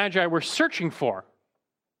these magi were searching for.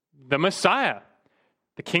 The Messiah,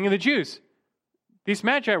 the King of the Jews. These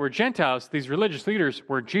magi were Gentiles. These religious leaders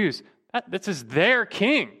were Jews. This is their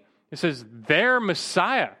king. This is their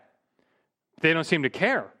Messiah. They don't seem to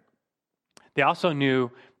care. They also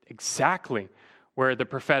knew exactly where the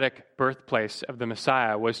prophetic birthplace of the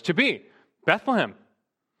Messiah was to be, Bethlehem.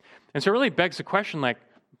 And so it really begs the question, like,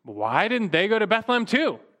 why didn't they go to Bethlehem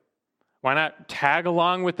too? Why not tag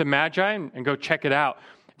along with the Magi and go check it out?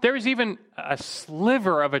 If there was even a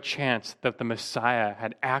sliver of a chance that the Messiah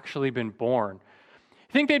had actually been born,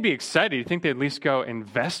 you think they'd be excited? You think they'd at least go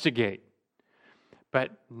investigate?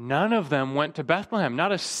 But none of them went to Bethlehem.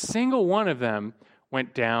 Not a single one of them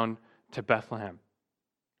went down to Bethlehem.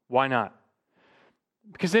 Why not?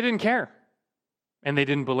 Because they didn't care, and they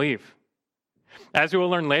didn't believe. As we will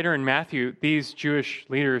learn later in Matthew, these Jewish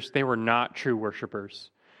leaders, they were not true worshipers.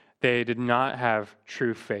 They did not have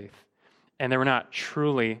true faith, and they were not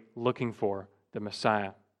truly looking for the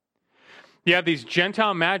Messiah. You have these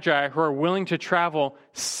Gentile magi who are willing to travel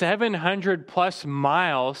 700 plus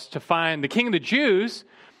miles to find the King of the Jews.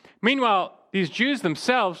 Meanwhile, these Jews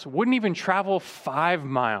themselves wouldn't even travel 5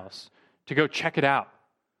 miles to go check it out.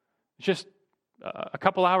 It's just a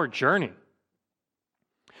couple-hour journey.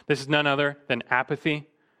 This is none other than apathy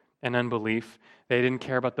and unbelief. They didn't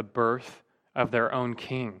care about the birth of their own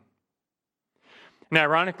king. And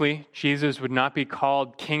ironically, Jesus would not be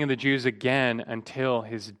called King of the Jews again until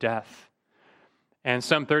his death. And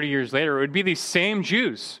some 30 years later, it would be these same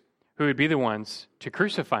Jews who would be the ones to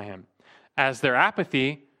crucify him, as their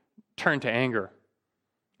apathy turned to anger.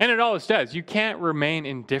 And it always does. You can't remain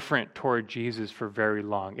indifferent toward Jesus for very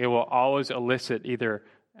long. It will always elicit either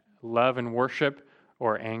love and worship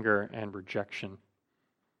or anger and rejection.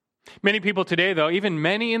 Many people today, though, even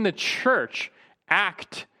many in the church,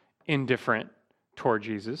 act indifferent toward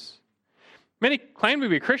Jesus. Many claim to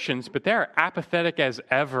be Christians, but they are apathetic as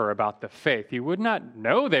ever about the faith. You would not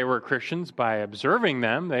know they were Christians by observing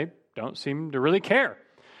them. They don't seem to really care.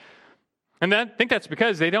 And I think that's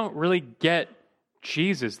because they don't really get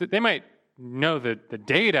Jesus. They might know the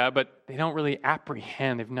data, but they don't really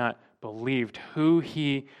apprehend. They've not believed who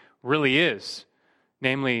he really is,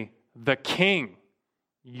 namely the King,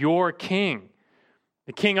 your King,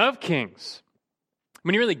 the King of Kings.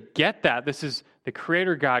 When you really get that, this is the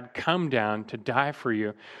Creator God come down to die for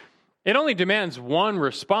you. It only demands one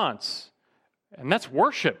response, and that's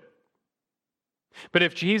worship. But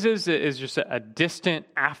if Jesus is just a distant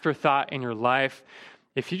afterthought in your life,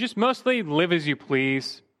 if you just mostly live as you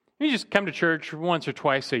please, you just come to church once or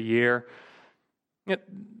twice a year,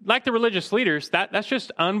 like the religious leaders, that's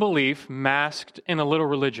just unbelief masked in a little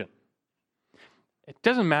religion. It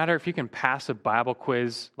doesn't matter if you can pass a Bible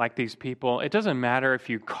quiz like these people. It doesn't matter if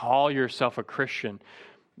you call yourself a Christian.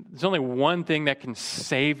 There's only one thing that can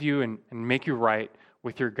save you and make you right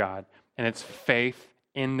with your God, and it's faith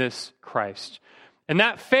in this Christ. And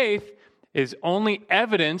that faith is only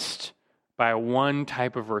evidenced by one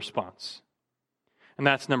type of response. And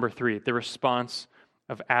that's number 3, the response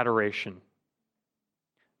of adoration.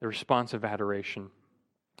 The response of adoration.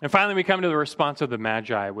 And finally, we come to the response of the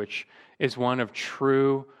Magi, which is one of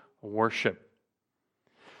true worship.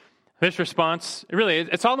 This response,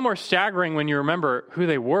 it's all the more staggering when you remember who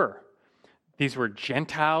they were. These were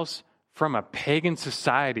Gentiles from a pagan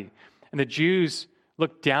society, and the Jews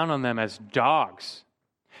looked down on them as dogs.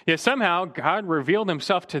 Yet somehow, God revealed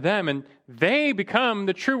himself to them, and they become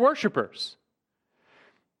the true worshipers.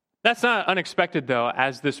 That's not unexpected, though,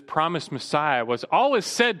 as this promised Messiah was always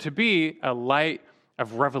said to be a light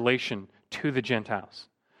of revelation to the Gentiles.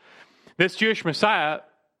 This Jewish Messiah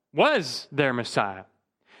was their Messiah.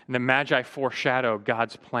 And the Magi foreshadow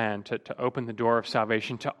God's plan to open the door of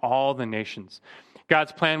salvation to all the nations.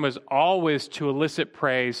 God's plan was always to elicit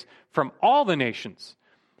praise from all the nations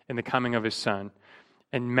in the coming of his Son.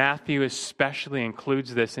 And Matthew especially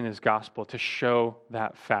includes this in his gospel to show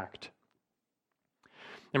that fact.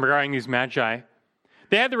 And regarding these Magi,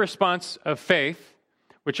 they had the response of faith,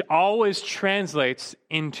 which always translates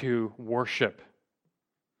into worship.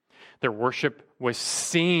 Their worship was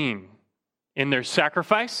seen in their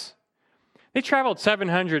sacrifice. They traveled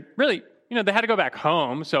 700, they had to go back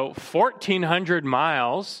home, so 1,400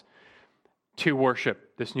 miles to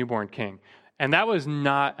worship this newborn king. And that was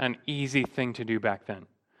not an easy thing to do back then.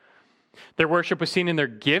 Their worship was seen in their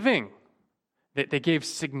giving. They gave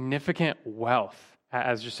significant wealth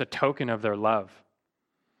as just a token of their love.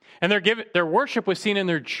 And their worship was seen in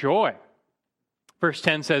their joy. Verse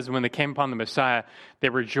 10 says, when they came upon the Messiah, they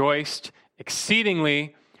rejoiced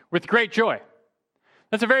exceedingly with great joy.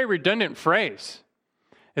 That's a very redundant phrase.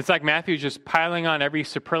 It's like Matthew's just piling on every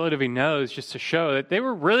superlative he knows just to show that they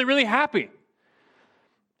were really, really happy.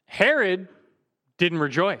 Herod didn't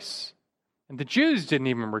rejoice. And the Jews didn't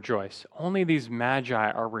even rejoice. Only these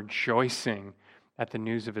Magi are rejoicing at the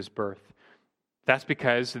news of his birth. That's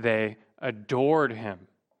because they adored him.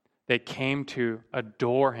 They came to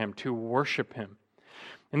adore him, to worship him.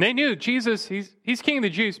 And they knew Jesus, he's king of the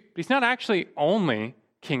Jews, but he's not actually only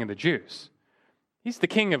king of the Jews. He's the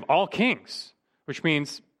king of all kings, which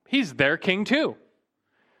means he's their king too.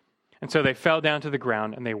 And so they fell down to the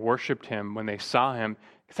ground and they worshiped him when they saw him,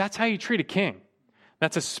 because that's how you treat a king.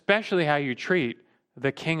 That's especially how you treat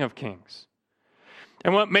the King of Kings.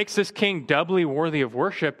 And what makes this king doubly worthy of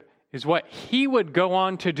worship is what he would go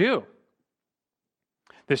on to do.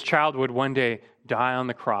 This child would one day die on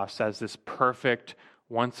the cross as this perfect,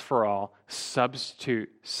 once-for-all substitute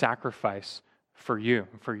sacrifice for you,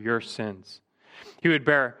 for your sins. He would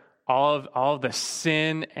bear all of the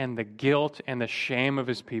sin and the guilt and the shame of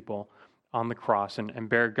his people on the cross and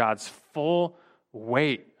bear God's full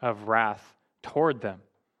weight of wrath toward them.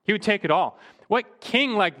 He would take it all. What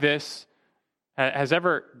king like this has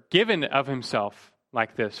ever given of himself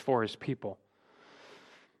like this for his people?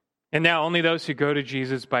 And now only those who go to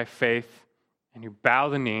Jesus by faith and who bow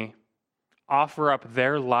the knee, offer up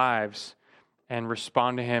their lives and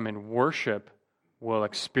respond to him in worship will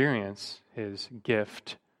experience his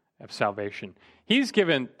gift of salvation. He's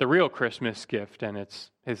given the real Christmas gift, and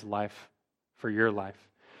it's his life for your life.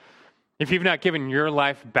 If you've not given your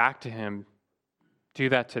life back to him, do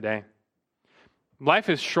that today. Life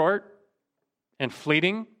is short and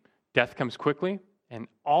fleeting. Death comes quickly and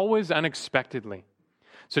always unexpectedly.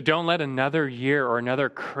 So don't let another year or another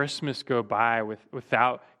Christmas go by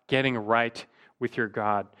without getting right with your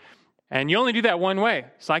God. And you only do that one way.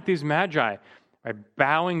 It's like these magi, by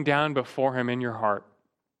bowing down before him in your heart,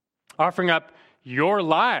 offering up your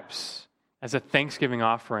lives as a thanksgiving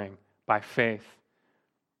offering by faith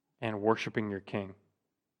and worshiping your King.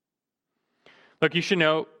 Look, you should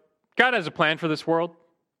know God has a plan for this world.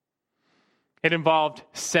 It involved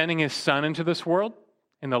sending his Son into this world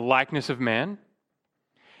in the likeness of man.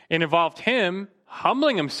 It involved him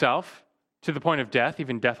humbling himself to the point of death,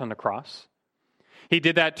 even death on the cross. He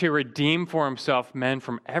did that to redeem for himself men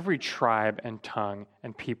from every tribe and tongue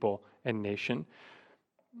and people and nation.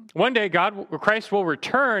 One day, Christ will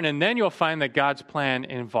return, and then you'll find that God's plan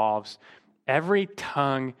involves every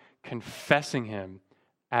tongue confessing him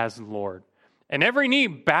as Lord, and every knee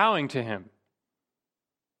bowing to him.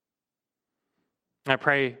 I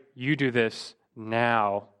pray you do this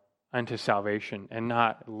now unto salvation and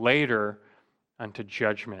not later unto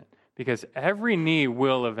judgment, because every knee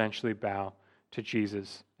will eventually bow to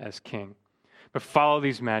Jesus as King. But follow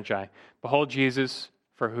these magi. Behold Jesus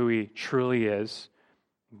for who he truly is.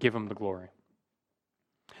 Give him the glory.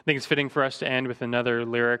 I think it's fitting for us to end with another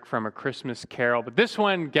lyric from A Christmas Carol, but this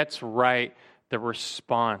one gets right the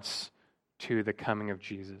response to the coming of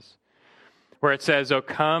Jesus, where it says, "O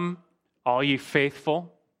come, all ye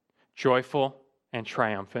faithful, joyful, and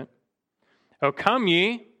triumphant. O come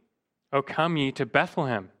ye to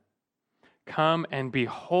Bethlehem. Come and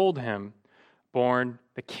behold him, born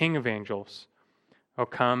the King of angels. O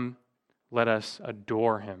come, let us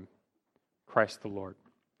adore him, Christ the Lord."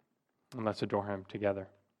 And let's adore him together.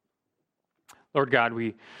 Lord God,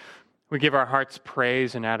 we give our hearts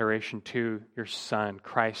praise and adoration to your Son,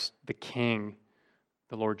 Christ the King,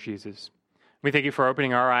 the Lord Jesus. We thank you for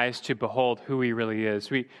opening our eyes to behold who he really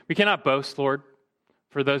is. We cannot boast, Lord.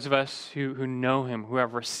 For those of us who know him, who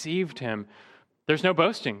have received him, there's no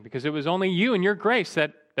boasting, because it was only you and your grace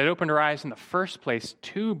that opened our eyes in the first place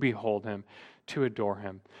to behold him, to adore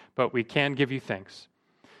him. But we can give you thanks.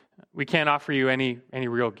 We can't offer you any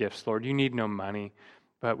real gifts, Lord. You need no money,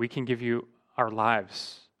 but we can give you our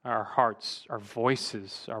lives, our hearts, our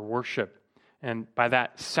voices, our worship. And by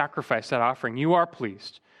that sacrifice, that offering, you are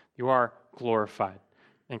pleased. You are glorified,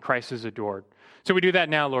 and Christ is adored. So we do that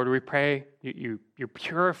now, Lord. We pray you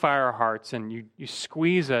purify our hearts, and you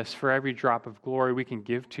squeeze us for every drop of glory we can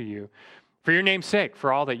give to you. For your name's sake,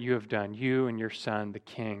 for all that you have done, you and your Son, the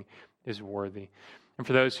King, is worthy. And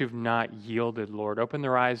for those who've not yielded, Lord, open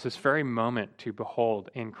their eyes this very moment to behold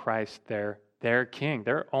in Christ their King,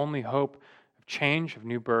 their only hope of change, of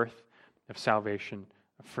new birth, of salvation,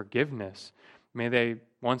 of forgiveness. May they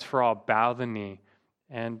once for all bow the knee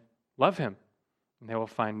and love him, and they will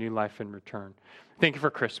find new life in return. Thank you for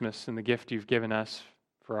Christmas and the gift you've given us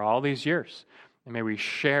for all these years. And may we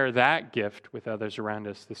share that gift with others around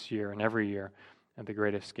us this year and every year, and the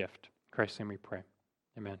greatest gift. In Christ's name we pray.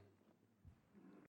 Amen.